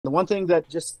The one thing that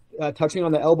just touching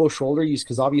on the elbow shoulder use,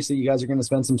 because obviously you guys are going to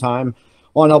spend some time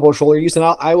on elbow shoulder use, and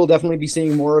I will definitely be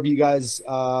seeing more of you guys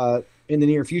in the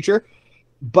near future.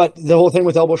 But the whole thing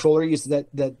with elbow shoulder use that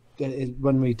is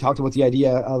when we talked about the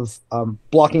idea of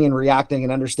blocking and reacting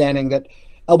and understanding that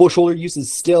elbow shoulder use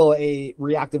is still a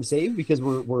reactive save because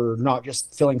we're not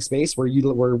just filling space,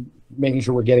 we're making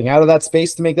sure we're getting out of that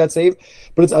space to make that save.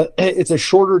 But it's a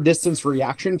shorter distance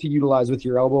reaction to utilize with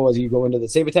your elbow as you go into the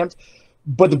save attempt.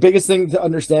 But the biggest thing to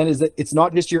understand is that it's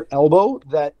not just your elbow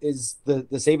that is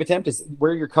the save attempt. It's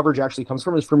where your coverage actually comes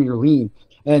from is from your lean.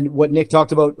 And what Nick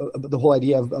talked about, the whole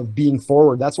idea of being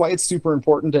forward. That's why it's super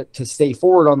important to stay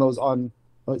forward on those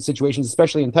situations,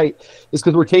 especially in tight, is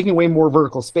because we're taking away more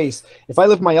vertical space. If I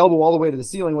lift my elbow all the way to the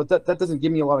ceiling, that doesn't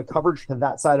give me a lot of coverage to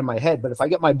that side of my head. But if I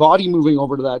get my body moving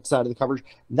over to that side of the coverage,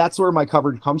 that's where my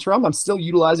coverage comes from. I'm still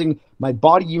utilizing my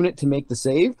body unit to make the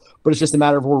save, but it's just a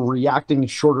matter of we're reacting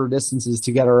shorter distances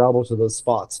to get our elbow to those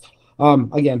spots.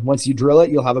 Again, once you drill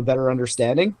it, you'll have a better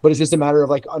understanding, but it's just a matter of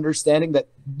like understanding that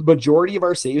the majority of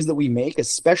our saves that we make,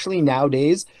 especially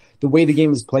nowadays, the way the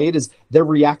game is played is they're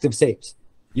reactive saves.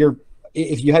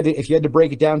 If you had to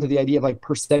break it down to the idea of like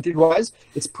percentage wise,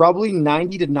 it's probably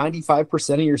 90 to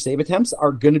 95% of your save attempts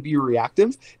are going to be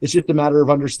reactive. It's just a matter of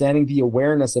understanding the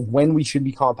awareness of when we should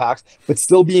be compact, but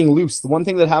still being loose. The one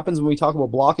thing that happens when we talk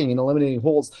about blocking and eliminating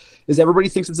holes is everybody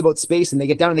thinks it's about space and they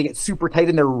get down and they get super tight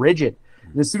and they're rigid.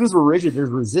 And as soon as we're rigid, there's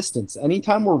resistance.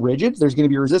 Anytime we're rigid, there's going to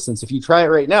be resistance. If you try it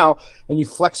right now and you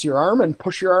flex your arm and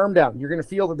push your arm down, you're going to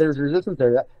feel that there's resistance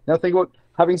there. Now think about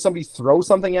having somebody throw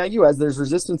something at you as there's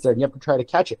resistance there and you have to try to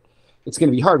catch it. It's going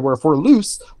to be hard. Where if we're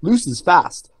loose is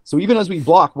fast. So even as we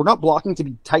block, we're not blocking to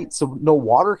be tight so no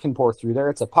water can pour through there.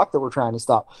 It's a puck that we're trying to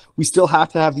stop. We still have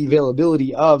to have the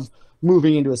availability of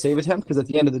moving into a save attempt because at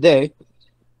the end of the day,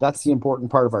 that's the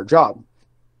important part of our job.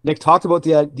 Nick talked about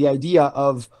the idea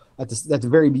of at the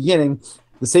very beginning,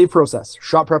 the save process,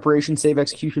 shot preparation, save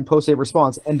execution, post-save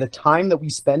response, and the time that we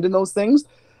spend in those things.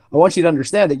 I want you to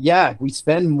understand that, yeah, we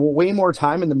spend way more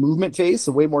time in the movement phase,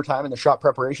 so way more time in the shot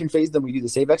preparation phase than we do the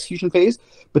save execution phase,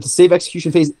 but the save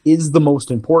execution phase is the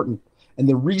most important. And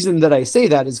the reason that I say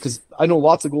that is because I know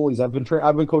lots of goalies. I've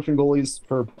been coaching goalies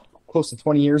for close to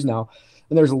 20 years now,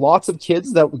 and there's lots of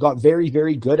kids that got very,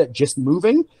 very good at just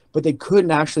moving, but they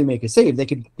couldn't actually make a save. They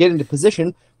could get into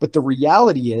position, but the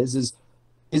reality is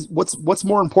what's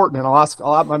more important? And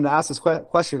I'm going to ask this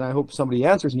question. I hope somebody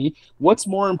answers me. What's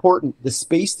more important, the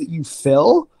space that you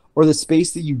fill or the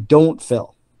space that you don't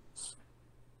fill?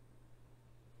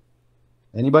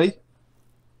 Anybody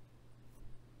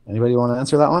want to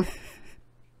answer that one?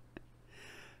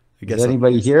 I guess Is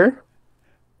anybody here?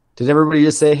 Did everybody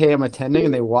just say, "Hey, I'm attending,"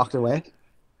 and they walked away?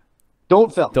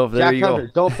 Don't fill. There Jack you Hunter,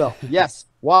 go. don't fill. Yes.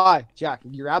 Why, Jack?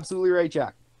 You're absolutely right,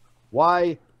 Jack.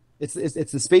 Why? It's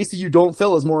the space that you don't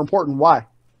fill is more important. Why?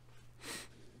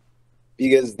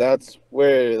 Because that's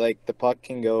where like the puck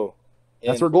can go.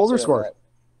 That's where goals are scored.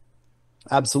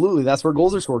 Absolutely, that's where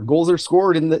goals are scored. Goals are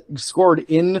scored in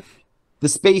the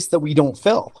space that we don't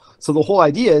fill. So the whole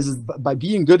idea is by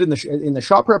being good in the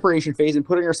shot preparation phase and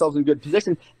putting ourselves in good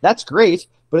position, that's great.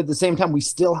 But at the same time, we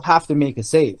still have to make a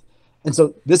save. And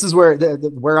so this is where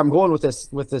where I'm going with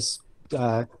this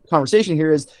conversation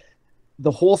here is the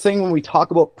whole thing when we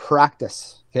talk about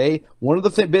practice. Okay, one of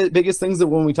the biggest things that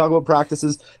when we talk about practice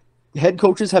is head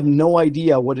coaches have no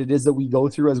idea what it is that we go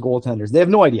through as goaltenders. They have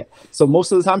no idea. So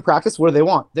most of the time, practice, what do they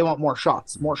want? They want more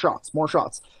shots, more shots, more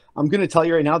shots. I'm going to tell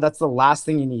you right now, that's the last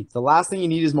thing you need. The last thing you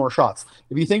need is more shots.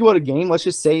 If you think about a game, let's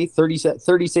just say 30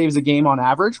 saves a game on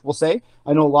average, we'll say.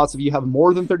 I know lots of you have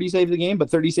more than 30 saves a game, but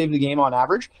 30 saves a game on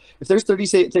average. If there's 30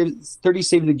 saves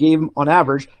a game on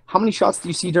average, how many shots do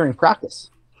you see during practice?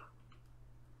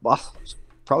 Well,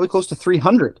 probably close to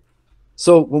 300.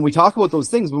 So when we talk about those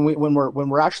things, when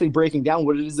we're actually breaking down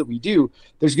what it is that we do,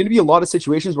 there's going to be a lot of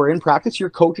situations where in practice, your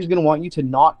coach is going to want you to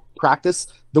not practice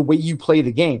the way you play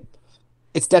the game.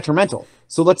 It's detrimental.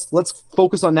 So let's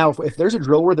focus on now. If there's a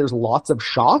drill where there's lots of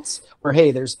shots, or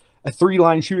hey, there's a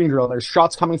 3-line shooting drill, there's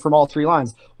shots coming from all 3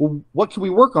 lines. Well, what can we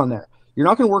work on there? You're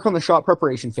not going to work on the shot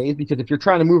preparation phase because if you're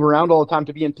trying to move around all the time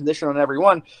to be in position on every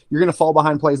one, you're going to fall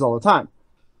behind plays all the time.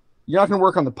 You're not going to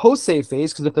work on the post-save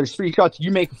phase because if there's 3 shots,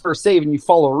 you make a first save and you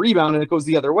follow a rebound and it goes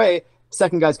the other way,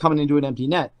 second guy's coming into an empty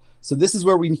net. So this is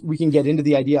where we can get into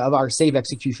the idea of our save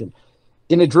execution.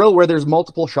 In a drill where there's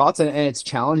multiple shots and it's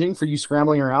challenging for you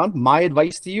scrambling around, my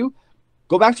advice to you,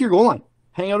 go back to your goal line.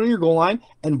 Hang out on your goal line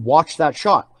and watch that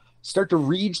shot. Start to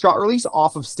read shot release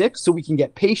off of stick so we can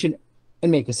get patient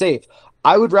and make a save.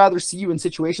 I would rather see you in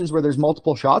situations where there's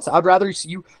multiple shots. I'd rather see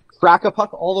you track a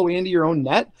puck all the way into your own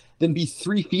net than be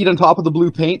 3 feet on top of the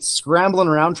blue paint, scrambling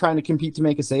around trying to compete to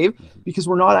make a save, because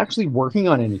we're not actually working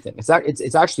on anything.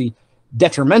 It's actually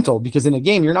detrimental, because in a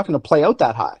game you're not going to play out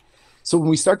that high. So when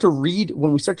we start to read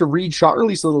shot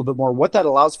release a little bit more, what that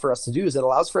allows for us to do is it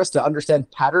allows for us to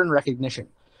understand pattern recognition.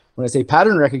 When I say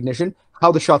pattern recognition,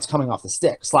 how the shot's coming off the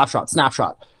stick, slap shot, snap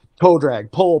shot, toe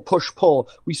drag, pull, push, pull.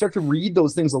 We start to read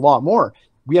those things a lot more.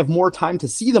 We have more time to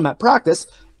see them at practice.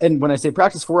 And when I say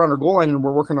practice, we're on our goal line and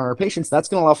we're working on our patience, that's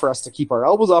going to allow for us to keep our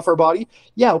elbows off our body.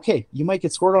 Yeah, okay, you might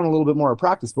get scored on a little bit more at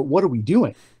practice, but what are we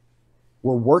doing?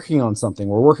 We're working on something.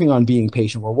 We're working on being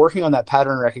patient. We're working on that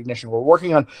pattern recognition. We're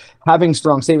working on having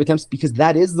strong save attempts, because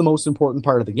that is the most important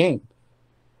part of the game.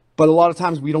 But a lot of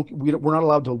times we're not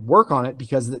allowed to work on it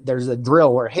because there's a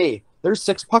drill where, hey, there's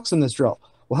 6 pucks in this drill.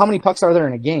 Well, how many pucks are there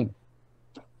in a game?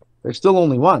 There's still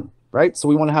only one, right? So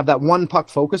we want to have that one puck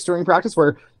focus during practice,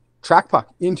 where track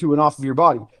puck into and off of your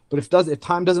body. But if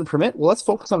time doesn't permit, well, let's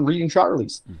focus on reading shot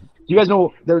release. You guys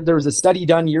know there was a study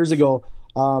done years ago,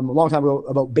 a long time ago,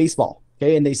 about baseball.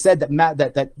 Okay, and they said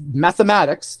that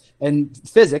mathematics and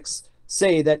physics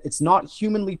say that it's not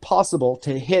humanly possible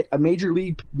to hit a major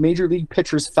league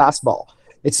pitcher's fastball.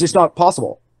 It's just not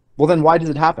possible. Well, then why does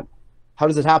it happen? How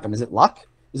does it happen? Is it luck?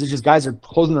 Is it just guys are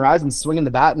closing their eyes and swinging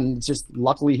the bat and it's just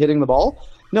luckily hitting the ball?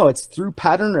 No, it's through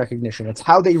pattern recognition. It's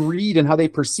how they read and how they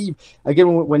perceive.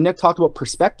 Again, when Nick talked about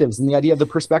perspectives and the idea of the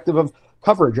perspective of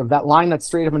coverage, of that line that's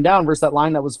straight up and down versus that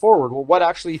line that was forward, well, what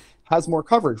actually has more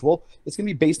coverage? Well, it's going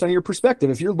to be based on your perspective.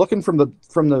 If you're looking from the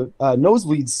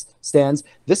nosebleeds stands,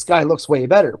 this guy looks way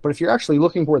better. But if you're actually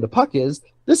looking where the puck is,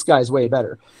 this guy's way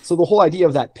better. So the whole idea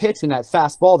of that pitch and that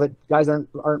fast ball that guys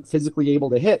aren't physically able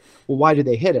to hit, well, why did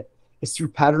they hit it? It's through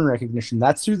pattern recognition.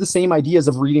 That's through the same ideas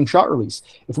of reading shot release.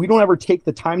 If we don't ever take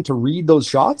the time to read those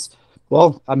shots,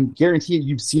 well, I'm guaranteed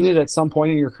you've seen it at some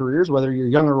point in your careers, whether you're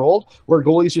young or old, where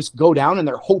goalies just go down and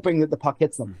they're hoping that the puck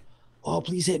hits them. Oh,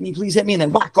 please hit me, and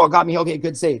then whack, oh, got me. Okay,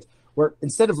 good save. Where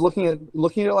instead of looking at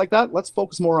it like that, let's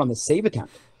focus more on the save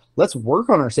attempt. Let's work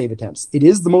on our save attempts. It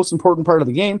is the most important part of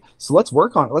the game, so let's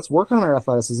work on it. Let's work on our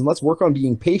athleticism. Let's work on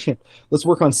being patient. Let's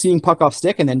work on seeing puck off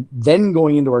stick and then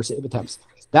going into our save attempts.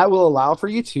 That will allow for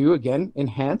you to, again,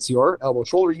 enhance your elbow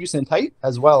shoulder use in tight,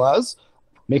 as well as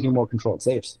making more controlled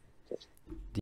saves.